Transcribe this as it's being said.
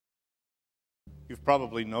You've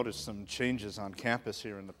probably noticed some changes on campus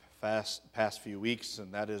here in the past few weeks,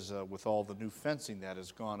 and that is with all the new fencing that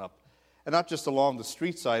has gone up. And not just along the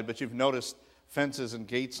street side, but you've noticed fences and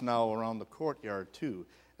gates now around the courtyard too.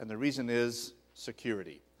 And the reason is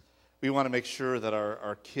security. We want to make sure that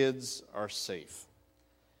our kids are safe.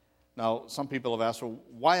 Now, some people have asked, well,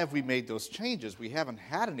 why have we made those changes? We haven't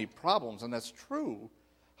had any problems, and that's true.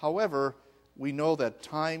 However, we know that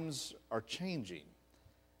times are changing.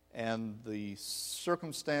 And the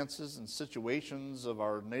circumstances and situations of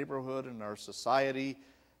our neighborhood and our society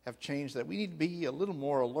have changed, that we need to be a little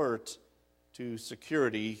more alert to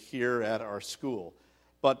security here at our school.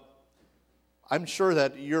 But I'm sure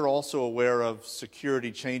that you're also aware of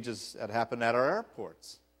security changes that happen at our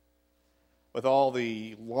airports, with all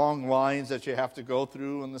the long lines that you have to go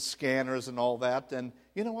through and the scanners and all that. And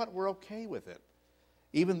you know what? We're okay with it.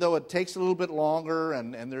 Even though it takes a little bit longer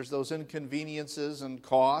and there's those inconveniences and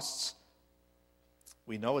costs,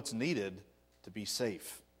 we know it's needed to be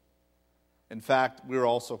safe. In fact, we're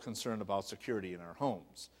also concerned about security in our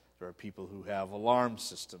homes. There are people who have alarm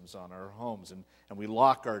systems on our homes, and we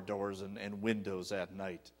lock our doors and windows at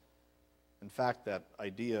night. In fact, that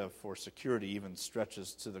idea for security even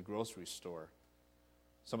stretches to the grocery store.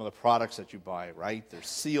 Some of the products that you buy, right, they're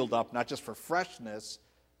sealed up not just for freshness,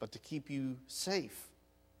 but to keep you safe.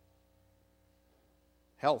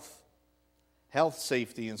 Health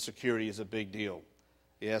safety and security is a big deal.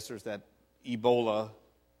 Yes, there's that Ebola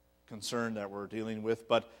concern that we're dealing with,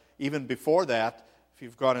 but even before that, if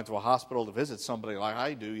you've gone into a hospital to visit somebody like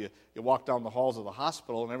I do, you walk down the halls of the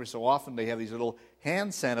hospital, and every so often they have these little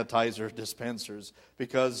hand sanitizer dispensers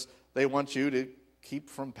because they want you to keep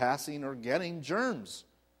from passing or getting germs.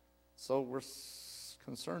 So we're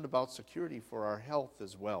concerned about security for our health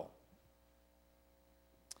as well.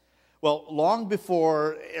 Well, long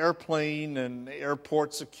before airplane and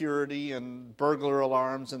airport security and burglar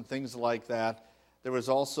alarms and things like that, there was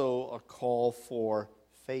also a call for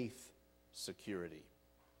faith security.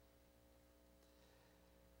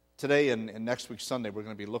 Today and next week Sunday, we're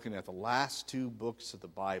going to be looking at the last two books of the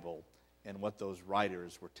Bible and what those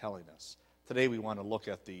writers were telling us. Today we want to look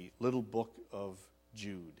at the little book of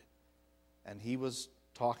Jude. And he was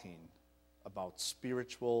talking about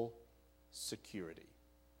spiritual security.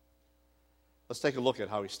 Let's take a look at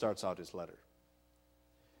how he starts out his letter.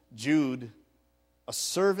 Jude, a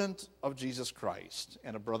servant of Jesus Christ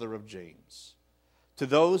and a brother of James, to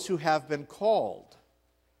those who have been called,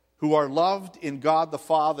 who are loved in God the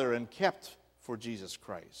Father and kept for Jesus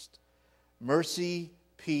Christ, mercy,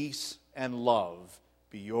 peace, and love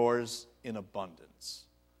be yours in abundance.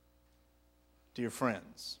 Dear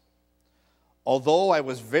friends, although I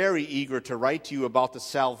was very eager to write to you about the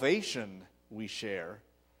salvation we share,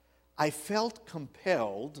 I felt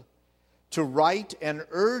compelled to write and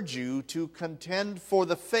urge you to contend for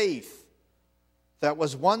the faith that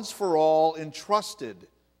was once for all entrusted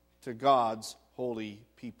to God's holy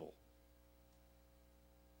people.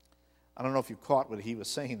 I don't know if you caught what he was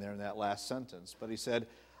saying there in that last sentence, but he said,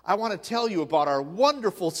 I want to tell you about our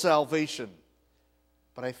wonderful salvation,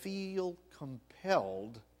 but I feel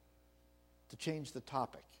compelled to change the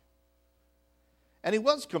topic. And he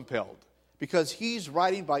was compelled, because he's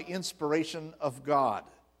writing by inspiration of God.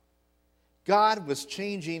 God was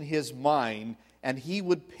changing his mind, and he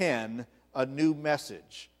would pen a new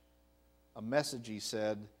message. A message, he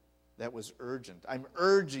said, that was urgent. I'm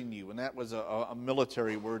urging you, and that was a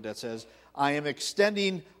military word that says, I am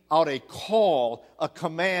extending out a call, a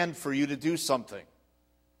command for you to do something.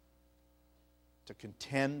 To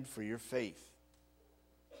contend for your faith.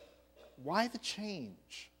 Why the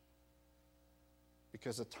change?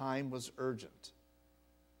 Because the time was urgent.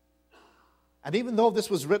 And even though this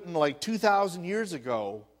was written like 2,000 years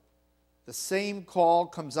ago, the same call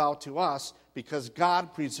comes out to us because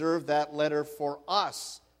God preserved that letter for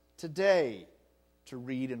us today to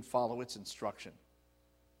read and follow its instruction.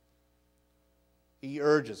 He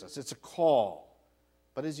urges us. It's a call.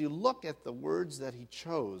 But as you look at the words that he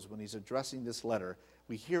chose when he's addressing this letter,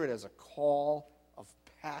 we hear it as a call of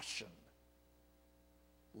passion,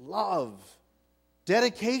 love,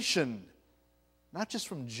 dedication, not just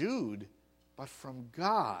from Jude, but from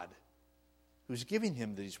God, who's giving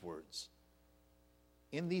him these words.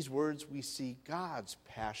 In these words, we see God's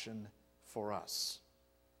passion for us.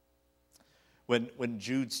 When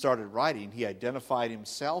Jude started writing, he identified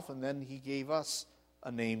himself, and then he gave us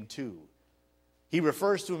a name too. He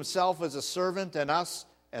refers to himself as a servant and us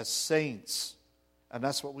as saints. And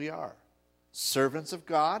that's what we are, servants of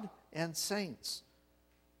God and saints.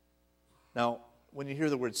 Now, when you hear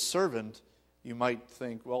the word servant, You might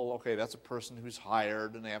think, well, okay, that's a person who's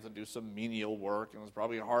hired and they have to do some menial work, and it's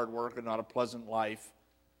probably hard work and not a pleasant life.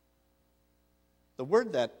 The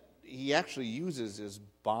word that he actually uses is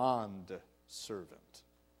bond servant.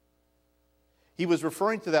 He was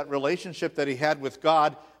referring to that relationship that he had with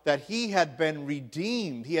God, that he had been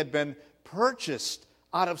redeemed, he had been purchased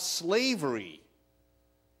out of slavery.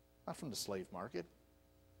 Not from the slave market,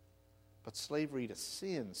 but slavery to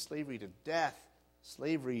sin, slavery to death,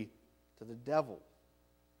 slavery to the devil.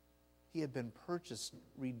 He had been purchased,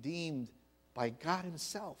 redeemed by God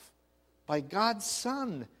himself, by God's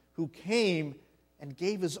Son, who came and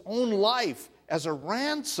gave his own life as a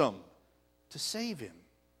ransom to save him.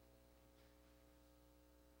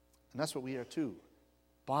 And that's what we are too.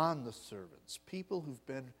 Bond servants, people who've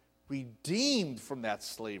been redeemed from that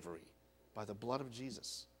slavery by the blood of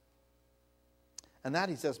Jesus. And that,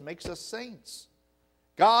 he says, makes us saints.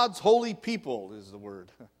 God's holy people is the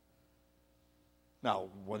word. Now,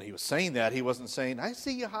 when he was saying that, he wasn't saying, I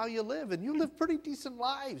see how you live, and you live pretty decent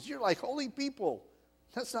lives. You're like holy people.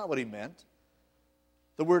 That's not what he meant.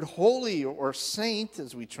 The word holy or saint,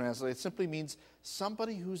 as we translate it, simply means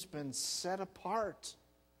somebody who's been set apart.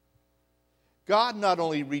 God not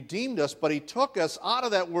only redeemed us, but he took us out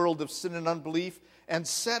of that world of sin and unbelief and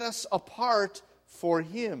set us apart for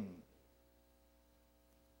him.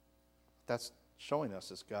 That's showing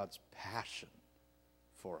us is God's passion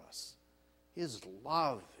for us. His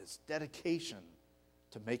love, his dedication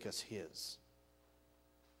to make us his.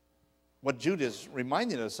 What Jude is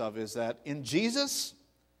reminding us of is that in Jesus,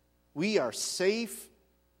 we are safe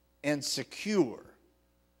and secure.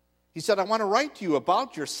 He said, I want to write to you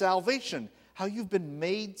about your salvation, how you've been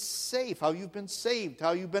made safe, how you've been saved,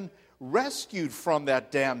 how you've been rescued from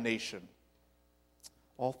that damnation,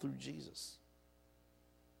 all through Jesus.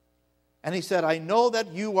 And he said, I know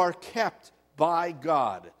that you are kept by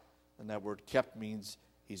God. And that word kept means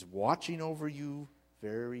he's watching over you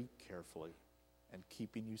very carefully and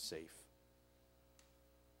keeping you safe.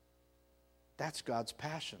 That's God's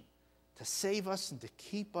passion, to save us and to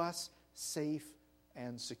keep us safe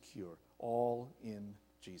and secure, all in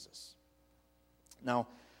Jesus. Now,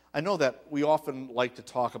 I know that we often like to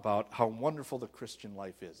talk about how wonderful the Christian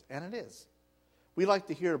life is, and it is. We like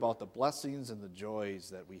to hear about the blessings and the joys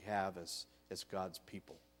that we have as God's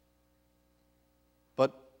people.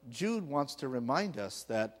 But Jude wants to remind us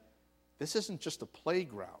that this isn't just a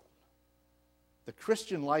playground. The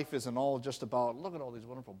Christian life isn't all just about, look at all these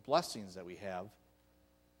wonderful blessings that we have,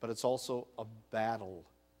 but it's also a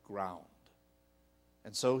battleground.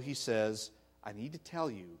 And so he says, I need to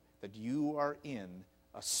tell you that you are in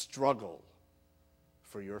a struggle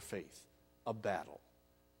for your faith, a battle.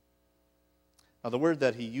 Now, the word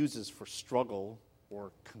that he uses for struggle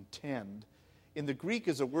or contend in the Greek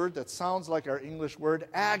is a word that sounds like our English word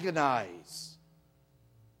agonize.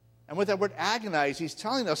 And with that word agonize, he's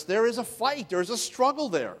telling us there is a fight, there is a struggle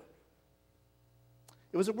there.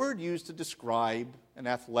 It was a word used to describe an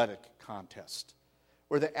athletic contest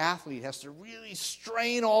where the athlete has to really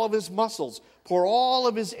strain all of his muscles, pour all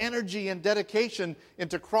of his energy and dedication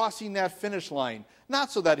into crossing that finish line.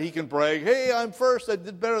 Not so that he can brag, hey, I'm first, I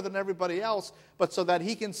did better than everybody else, but so that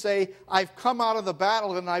he can say, I've come out of the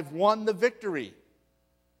battle and I've won the victory.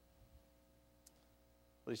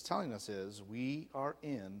 What he's telling us is we are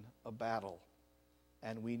in a battle,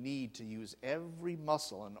 and we need to use every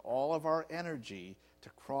muscle and all of our energy to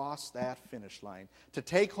cross that finish line, to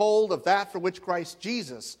take hold of that for which Christ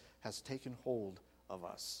Jesus has taken hold of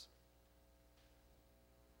us.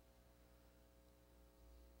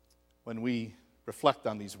 When we reflect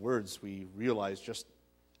on these words, we realize just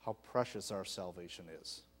how precious our salvation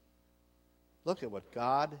is. Look at what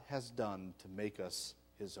God has done to make us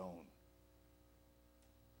his own.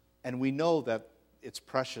 And we know that it's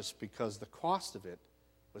precious because the cost of it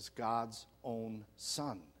was God's own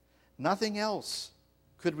Son. Nothing else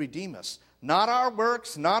could redeem us. Not our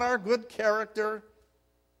works, not our good character,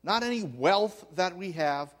 not any wealth that we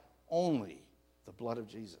have, only the blood of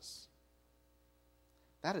Jesus.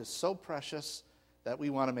 That is so precious that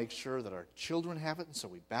we want to make sure that our children have it, and so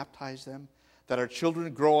we baptize them, that our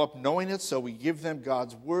children grow up knowing it, so we give them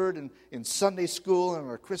God's word in Sunday school and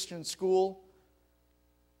our Christian school.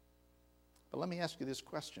 But let me ask you this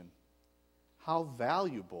question. How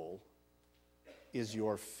valuable is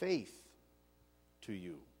your faith to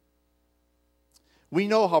you? We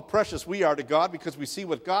know how precious we are to God because we see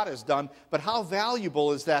what God has done, but how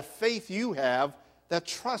valuable is that faith you have, that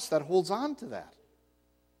trust that holds on to that?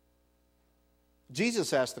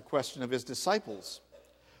 Jesus asked the question of his disciples,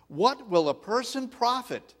 what will a person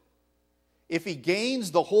profit if he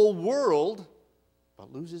gains the whole world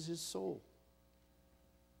but loses his soul?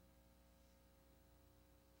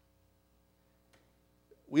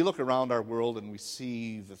 we look around our world and we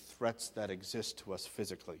see the threats that exist to us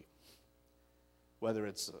physically, whether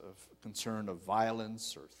it's a concern of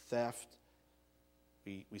violence or theft.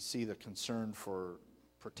 We see the concern for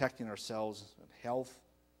protecting ourselves and health.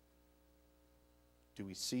 Do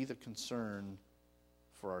we see the concern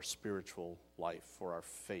for our spiritual life, for our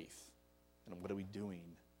faith? And what are we doing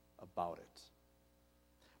about it?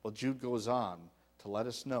 Well, Jude goes on to let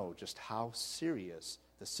us know just how serious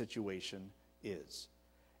the situation is.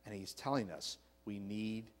 And he's telling us we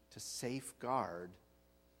need to safeguard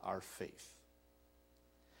our faith.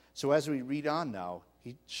 So as we read on now,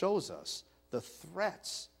 he shows us the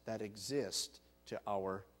threats that exist to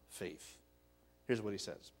our faith. Here's what he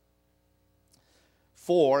says.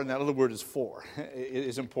 For, and that other word is for, it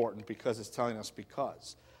is important because it's telling us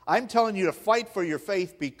because. I'm telling you to fight for your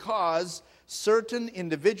faith because certain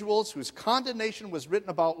individuals whose condemnation was written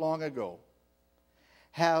about long ago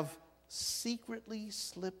have secretly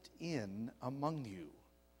slipped in among you.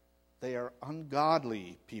 They are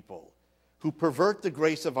ungodly people who pervert the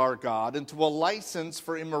grace of our God into a license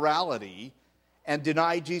for immorality and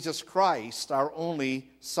deny Jesus Christ, our only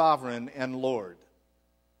sovereign and Lord.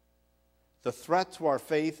 The threat to our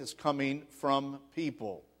faith is coming from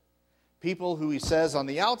people. People who, he says, on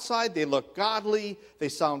the outside, they look godly, they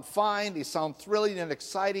sound fine, they sound thrilling and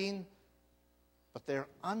exciting, but they're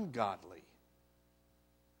ungodly.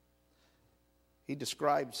 He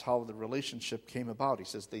describes how the relationship came about. He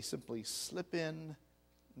says they simply slip in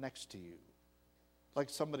next to you. Like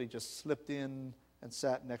somebody just slipped in and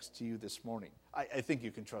sat next to you this morning. I think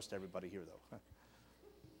you can trust everybody here, though.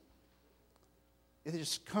 They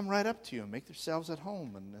just come right up to you and make themselves at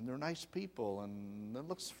home, and they're nice people, and it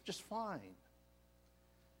looks just fine.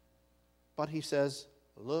 But he says,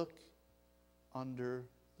 look under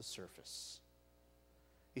the surface.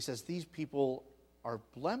 He says, these people are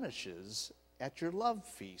blemishes at your love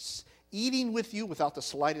feasts, eating with you without the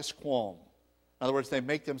slightest qualm. In other words, they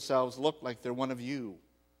make themselves look like they're one of you.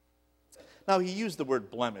 Now, he used the word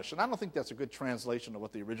blemish, and I don't think that's a good translation of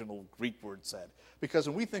what the original Greek word said. Because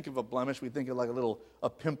when we think of a blemish, we think of like a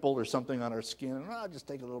pimple or something on our skin, and I'll just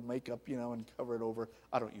take a little makeup, and cover it over.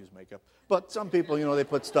 I don't use makeup. But some people, they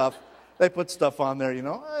put stuff on there,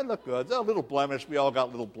 I look good. It's a little blemish. We all got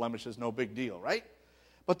little blemishes, no big deal, right?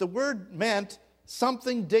 But the word meant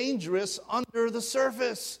something dangerous under the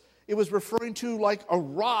surface. It was referring to like a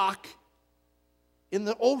rock in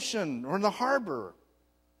the ocean or in the harbor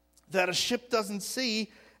that a ship doesn't see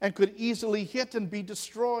and could easily hit and be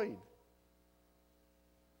destroyed.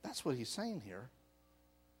 That's what he's saying here.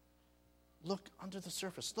 Look under the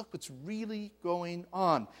surface. Look what's really going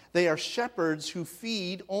on. They are shepherds who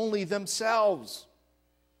feed only themselves.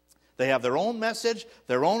 They have their own message,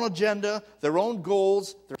 their own agenda, their own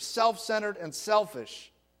goals. They're self-centered and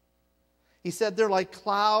selfish. He said they're like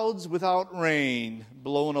clouds without rain,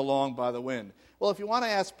 blown along by the wind. Well, if you want to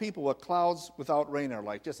ask people what clouds without rain are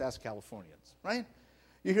like, just ask Californians, right?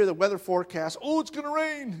 You hear the weather forecast, it's going to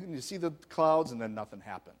rain, and you see the clouds, and then nothing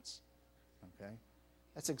happens. Okay?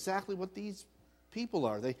 That's exactly what these people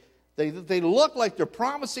are. They look like they're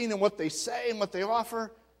promising in what they say and what they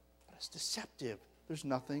offer, but it's deceptive. There's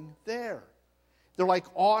nothing there. They're like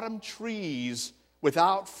autumn trees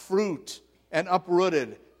without fruit and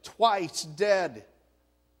uprooted, twice dead.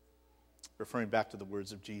 Referring back to the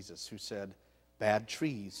words of Jesus, who said, bad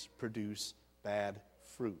trees produce bad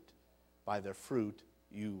fruit. By their fruit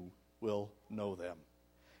you will know them.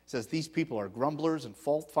 It says these people are grumblers and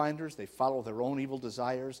fault finders. They follow their own evil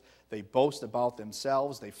desires. They boast about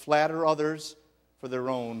themselves. They flatter others for their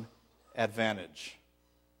own advantage.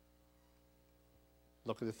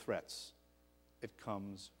 Look at the threats. It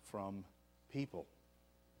comes from people.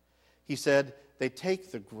 He said they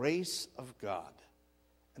take the grace of God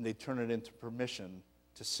and they turn it into permission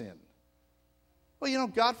to sin. Well,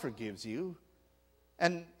 God forgives you.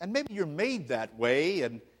 And maybe you're made that way,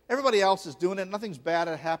 and everybody else is doing it. Nothing's bad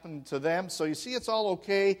had happened to them. So you see, it's all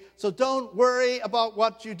okay. So don't worry about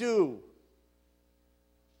what you do.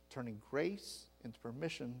 Turning grace into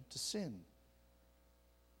permission to sin.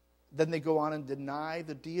 Then they go on and deny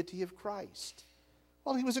the deity of Christ.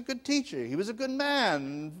 Well, he was a good teacher. He was a good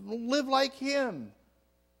man. Live like him.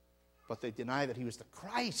 But they deny that he was the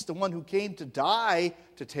Christ, the one who came to die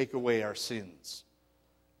to take away our sins.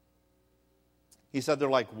 He said they're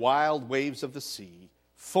like wild waves of the sea,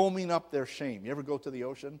 foaming up their shame. You ever go to the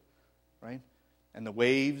ocean, right? And the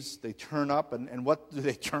waves, they turn up, and what do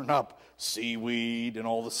they turn up? Seaweed and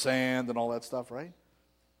all the sand and all that stuff, right?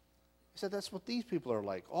 He said that's what these people are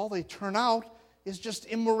like. All they turn out is just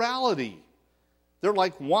immorality. They're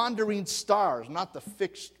like wandering stars, not the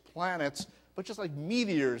fixed planets, but just like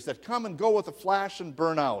meteors that come and go with a flash and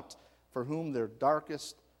burn out, for whom the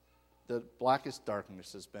blackest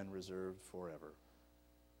darkness has been reserved forever.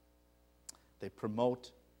 They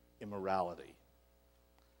promote immorality.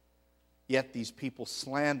 Yet these people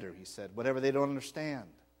slander, he said, whatever they don't understand.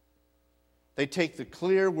 They take the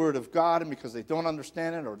clear word of God, and because they don't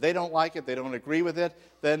understand it, or they don't like it, they don't agree with it,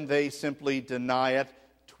 then they simply deny it,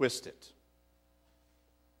 twist it.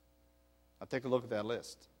 Now take a look at that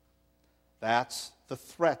list. That's the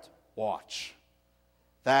threat watch.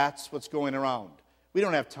 That's what's going around. We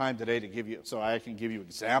don't have time today to give you, so I can give you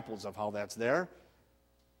examples of how that's there.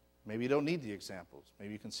 Maybe you don't need the examples.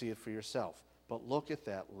 Maybe you can see it for yourself. But look at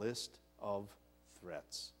that list of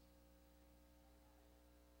threats.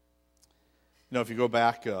 You know, if you go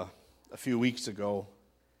back a few weeks ago,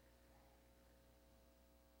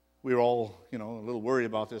 we were all, a little worried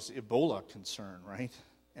about this Ebola concern, right?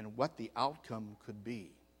 And what the outcome could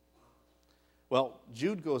be. Well,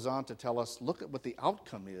 Jude goes on to tell us, look at what the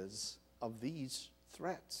outcome is of these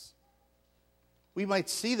threats. We might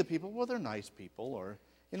see the people, well, they're nice people, or,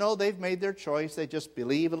 they've made their choice, they just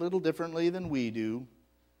believe a little differently than we do.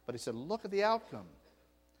 But he said, look at the outcome.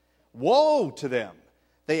 Woe to them!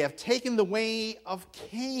 They have taken the way of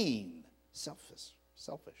Cain, selfish.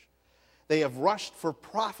 They have rushed for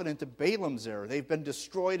profit into Balaam's error. They've been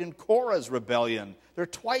destroyed in Korah's rebellion. They're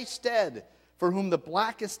twice dead, for whom the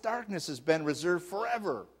blackest darkness has been reserved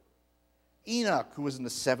forever. Enoch, who was in the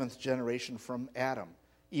 7th generation from Adam,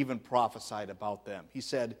 even prophesied about them. He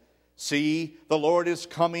said, see, the Lord is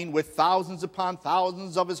coming with thousands upon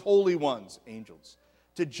thousands of his holy ones, angels,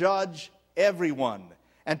 to judge everyone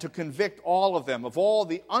and to convict all of them of all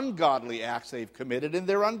the ungodly acts they've committed in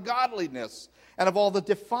their ungodliness, and of all the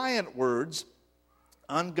defiant words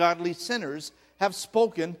ungodly sinners have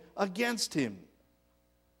spoken against him.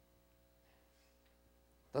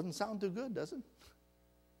 Doesn't sound too good, does it?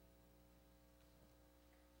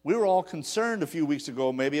 We were all concerned a few weeks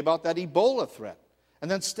ago maybe about that Ebola threat,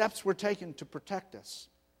 and then steps were taken to protect us.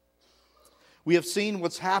 We have seen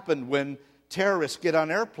what's happened when terrorists get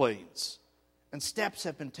on airplanes, and steps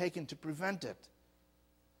have been taken to prevent it.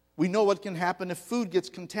 We know what can happen if food gets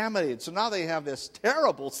contaminated. So now they have this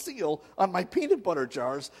terrible seal on my peanut butter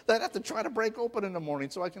jars that I have to try to break open in the morning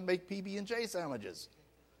so I can make PB&J sandwiches.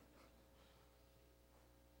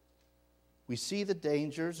 We see the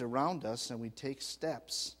dangers around us and we take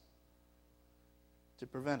steps to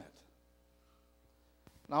prevent it.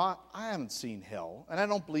 Now, I haven't seen hell, and I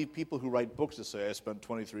don't believe people who write books that say, I spent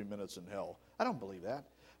 23 minutes in hell. I don't believe that.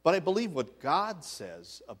 But I believe what God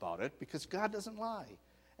says about it, because God doesn't lie,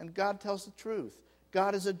 and God tells the truth.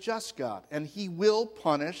 God is a just God, and he will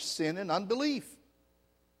punish sin and unbelief.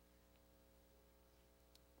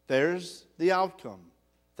 There's the outcome.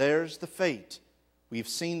 There's the fate. We've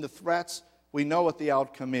seen the threats. We know what the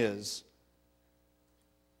outcome is.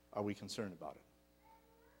 Are we concerned about it?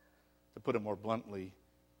 To put it more bluntly,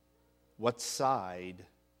 what side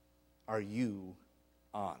are you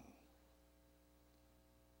on?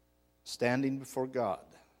 Standing before God,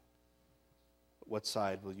 what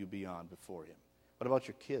side will you be on before him? What about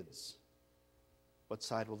your kids? What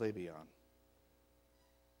side will they be on?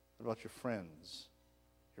 What about your friends,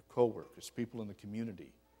 your co-workers, people in the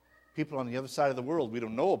community, people on the other side of the world we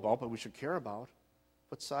don't know about but we should care about?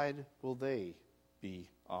 What side will they be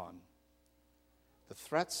on? The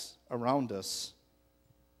threats around us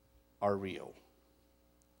are real.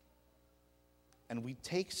 And we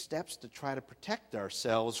take steps to try to protect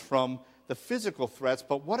ourselves from the physical threats,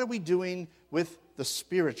 but what are we doing with the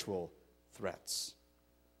spiritual threats?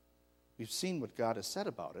 We've seen what God has said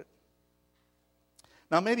about it.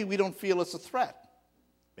 Now, maybe we don't feel it's a threat.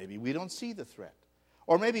 Maybe we don't see the threat.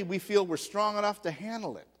 Or maybe we feel we're strong enough to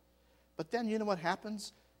handle it. But then, you know what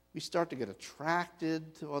happens? We start to get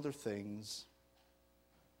attracted to other things,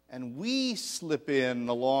 and we slip in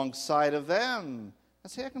alongside of them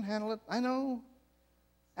and say, I can handle it. I know.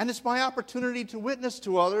 And it's my opportunity to witness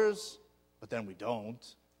to others. But then we don't.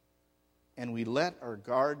 And we let our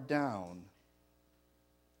guard down.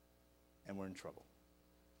 And we're in trouble.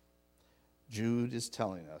 Jude is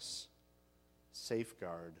telling us,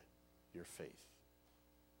 safeguard your faith.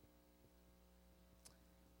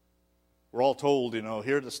 We're all told,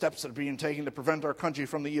 here are the steps that are being taken to prevent our country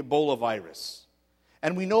from the Ebola virus.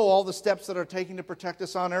 And we know all the steps that are taken to protect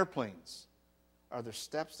us on airplanes. Are there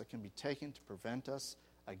steps that can be taken to prevent us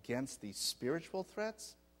against these spiritual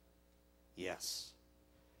threats? Yes.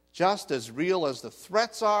 Just as real as the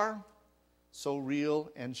threats are, so real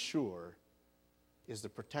and sure is the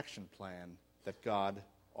protection plan that God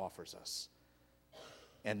offers us.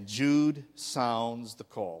 And Jude sounds the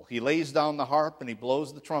call. He lays down the harp and he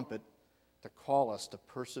blows the trumpet to call us to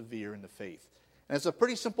persevere in the faith. And it's a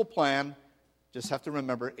pretty simple plan. Just have to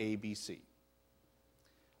remember A, B, C.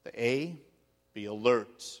 The A, be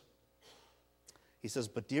alert. He says,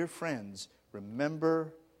 but dear friends,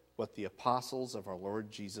 remember what the apostles of our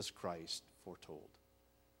Lord Jesus Christ foretold.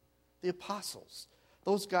 The apostles,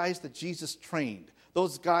 those guys that Jesus trained,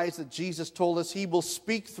 those guys that Jesus told us he will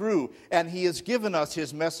speak through, and he has given us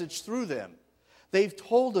his message through them. They've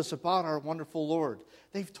told us about our wonderful Lord.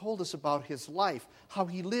 They've told us about his life, how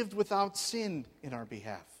he lived without sin in our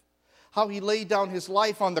behalf, how he laid down his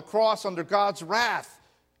life on the cross under God's wrath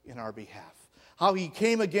in our behalf, how he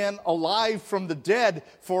came again alive from the dead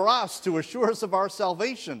for us to assure us of our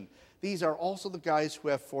salvation. These are also the guys who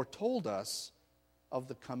have foretold us of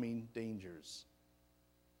the coming dangers.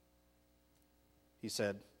 He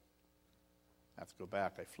said, I have to go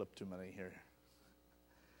back, I flipped too many here.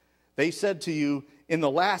 They said to you, in the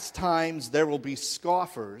last times there will be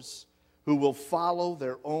scoffers who will follow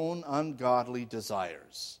their own ungodly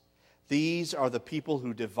desires. These are the people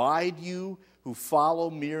who divide you, who follow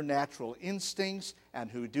mere natural instincts, and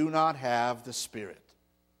who do not have the Spirit.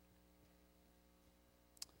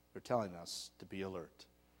 They're telling us to be alert,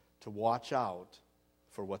 to watch out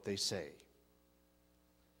for what they say.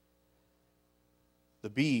 The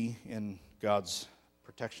B in God's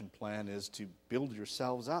protection plan is to build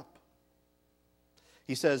yourselves up.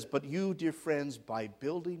 He says, but you, dear friends, by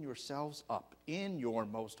building yourselves up in your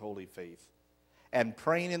most holy faith and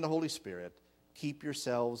praying in the Holy Spirit, keep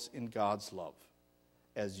yourselves in God's love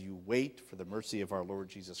as you wait for the mercy of our Lord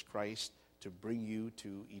Jesus Christ to bring you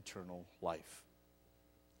to eternal life.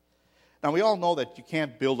 Now, we all know that you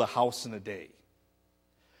can't build a house in a day.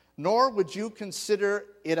 Nor would you consider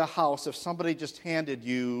it a house if somebody just handed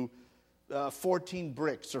you 14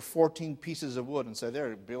 bricks or 14 pieces of wood and said,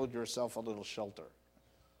 there, build yourself a little shelter.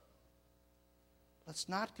 Let's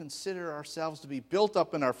not consider ourselves to be built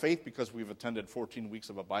up in our faith because we've attended 14 weeks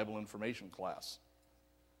of a Bible information class.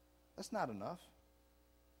 That's not enough.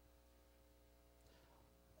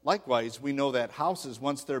 Likewise, we know that houses,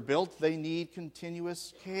 once they're built, they need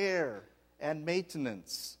continuous care and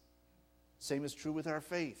maintenance. Same is true with our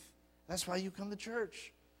faith. That's why you come to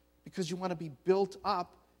church, because you want to be built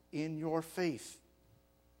up in your faith.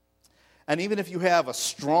 And even if you have a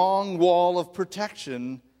strong wall of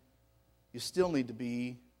protection, you still need to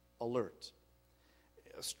be alert.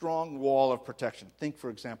 A strong wall of protection. Think, for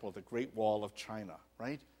example, of the Great Wall of China,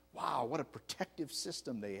 right? Wow, what a protective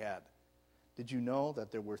system they had. Did you know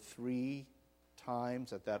that there were 3 times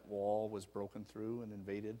that that wall was broken through and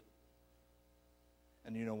invaded?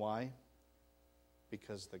 And you know why?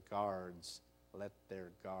 Because the guards let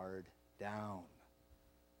their guard down.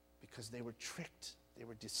 Because they were tricked. They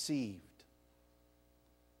were deceived.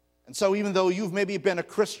 And so even though you've maybe been a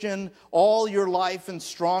Christian all your life and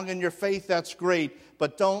strong in your faith, that's great.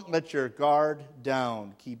 But don't let your guard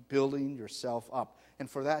down. Keep building yourself up. And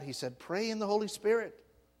for that, he said, pray in the Holy Spirit.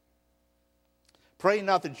 Pray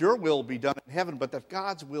not that your will be done in heaven, but that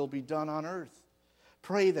God's will be done on earth.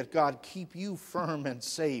 Pray that God keep you firm and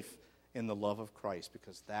safe in the love of Christ,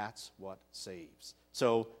 because that's what saves.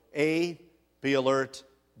 So, A, be alert.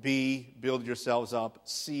 B, build yourselves up.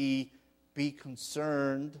 C, be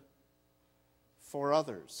concerned for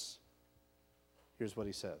others. Here's what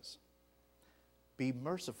he says. Be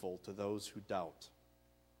merciful to those who doubt.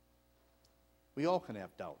 We all can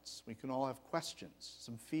have doubts. We can all have questions,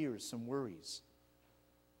 some fears, some worries.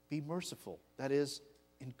 Be merciful. That is,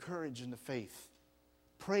 encourage in the faith.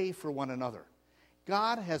 Pray for one another.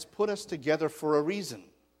 God has put us together for a reason.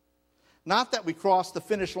 Not that we cross the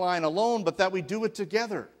finish line alone, but that we do it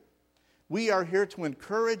together. We are here to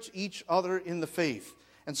encourage each other in the faith.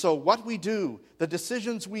 And so what we do, the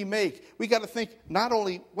decisions we make, we got to think not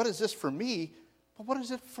only, what is this for me, but what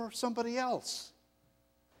is it for somebody else?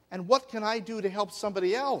 And what can I do to help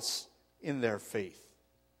somebody else in their faith?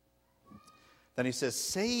 Then he says,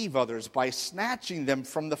 save others by snatching them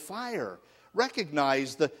from the fire.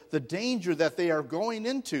 Recognize the danger that they are going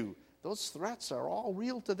into. Those threats are all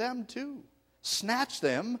real to them too. Snatch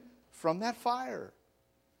them from that fire.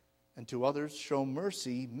 And to others show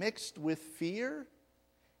mercy mixed with fear,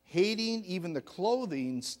 hating even the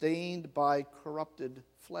clothing stained by corrupted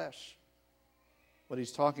flesh. What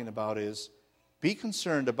he's talking about is, be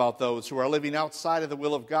concerned about those who are living outside of the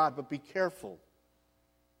will of God, but be careful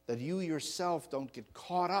that you yourself don't get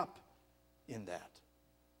caught up in that.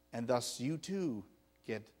 And thus you too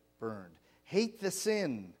get burned. Hate the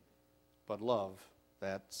sin, but love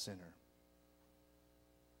that sinner.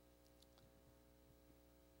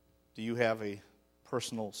 Do you have a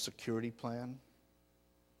personal security plan?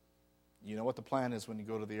 You know what the plan is when you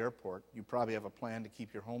go to the airport. You probably have a plan to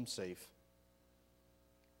keep your home safe.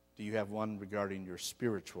 Do you have one regarding your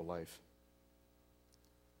spiritual life?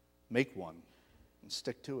 Make one and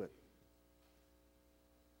stick to it.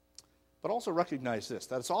 But also recognize this,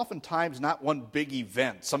 that it's oftentimes not one big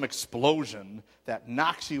event, some explosion that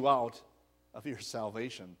knocks you out of your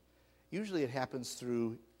salvation. Usually it happens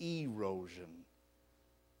through erosion,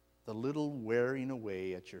 the little wearing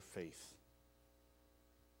away at your faith.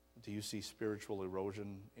 Do you see spiritual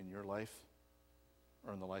erosion in your life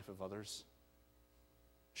or in the life of others?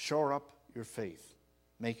 Shore up your faith.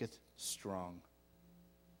 Make it strong.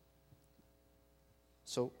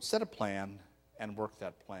 So set a plan and work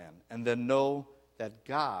that plan. And then know that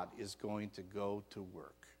God is going to go to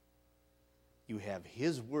work. You have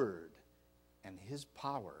His word and His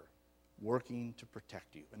power working to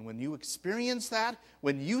protect you. And when you experience that,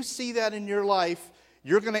 when you see that in your life,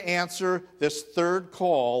 you're going to answer this third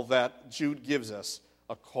call that Jude gives us,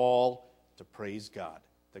 a call to praise God,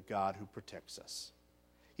 the God who protects us.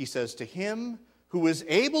 He says, to Him who is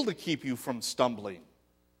able to keep you from stumbling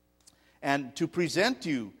and to present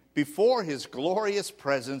you before His glorious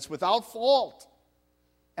presence without fault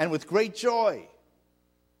and with great joy.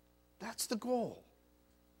 That's the goal.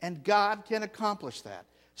 And God can accomplish that.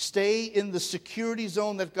 Stay in the security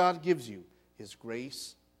zone that God gives you, His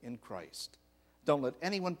grace in Christ. Don't let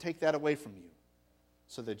anyone take that away from you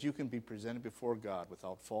so that you can be presented before God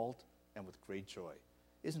without fault and with great joy.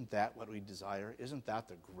 Isn't that what we desire? Isn't that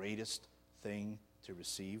the greatest thing to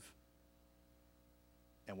receive?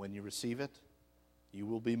 And when you receive it, you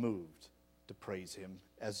will be moved to praise Him,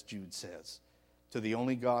 as Jude says. To the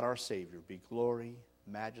only God, our Savior, be glory,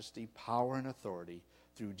 majesty, power, and authority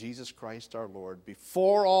through Jesus Christ our Lord,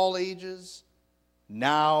 before all ages,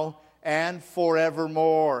 now and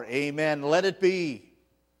forevermore. Amen. Let it be.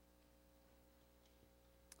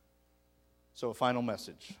 So a final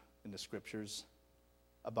message in the Scriptures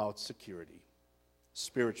about security,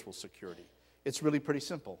 spiritual security. It's really pretty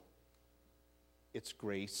simple. It's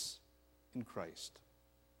grace in Christ.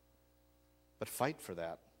 But fight for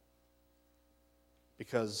that,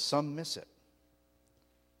 because some miss it.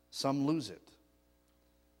 Some lose it.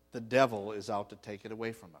 The devil is out to take it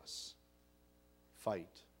away from us.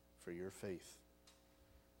 Fight for your faith.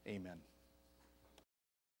 Amen.